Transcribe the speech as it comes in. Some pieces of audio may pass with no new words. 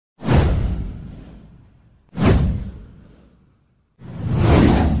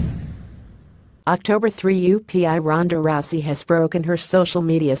October 3 UPI Ronda Rousey has broken her social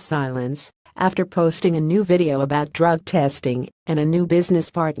media silence after posting a new video about drug testing and a new business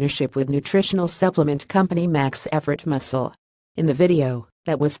partnership with nutritional supplement company Max Effort Muscle. In the video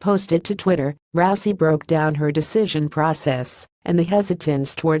that was posted to Twitter, Rousey broke down her decision process and the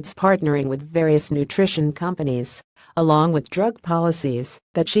hesitance towards partnering with various nutrition companies, along with drug policies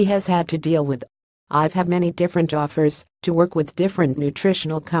that she has had to deal with. "I've had many different offers to work with different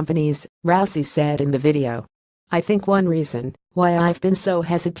nutritional companies," Rousey said in the video. "I think one reason why I've been so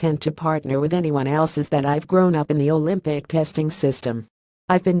hesitant to partner with anyone else is that I've grown up in the Olympic testing system.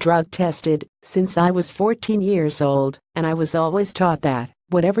 I've been drug tested since I was 14 years old, and I was always taught that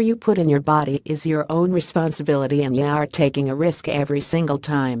whatever you put in your body is your own responsibility and you are taking a risk every single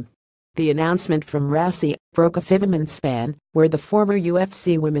time." The announcement from Rousey broke a 5-month span where the former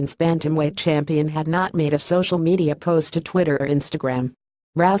UFC women's bantamweight champion had not made a social media post to Twitter or Instagram.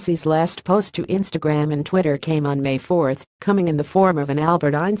 Rousey's last post to Instagram and Twitter came on May 4, coming in the form of an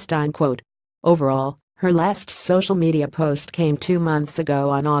Albert Einstein quote. Overall, her last social media post came 2 months ago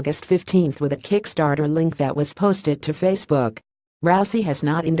on August 15 with a Kickstarter link that was posted to Facebook. Rousey has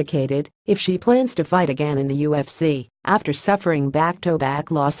not indicated if she plans to fight again in the UFC after suffering back-to-back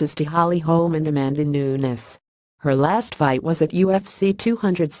losses to Holly Holm and Amanda Nunes. Her last fight was at UFC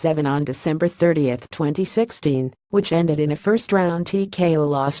 207 on December 30, 2016, which ended in a first-round TKO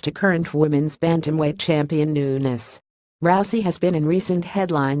loss to current women's bantamweight champion Nunes. Rousey has been in recent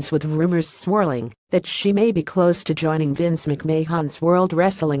headlines with rumors swirling that she may be close to joining Vince McMahon's World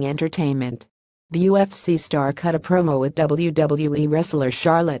Wrestling Entertainment. The UFC star cut a promo with WWE wrestler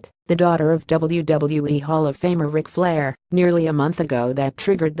Charlotte, the daughter of WWE Hall of Famer Ric Flair, nearly a month ago that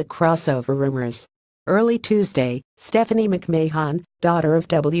triggered the crossover rumors. Early Tuesday, Stephanie McMahon, daughter of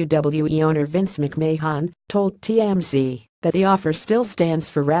WWE owner Vince McMahon, told TMZ that the offer still stands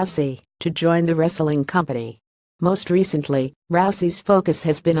for Rousey to join the wrestling company. Most recently, Rousey's focus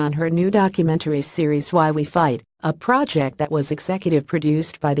has been on her new documentary series Why We Fight, a project that was executive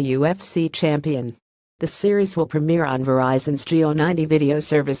produced by the UFC champion. The series will premiere on Verizon's Geo 90 video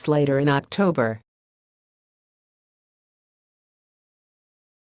service later in October.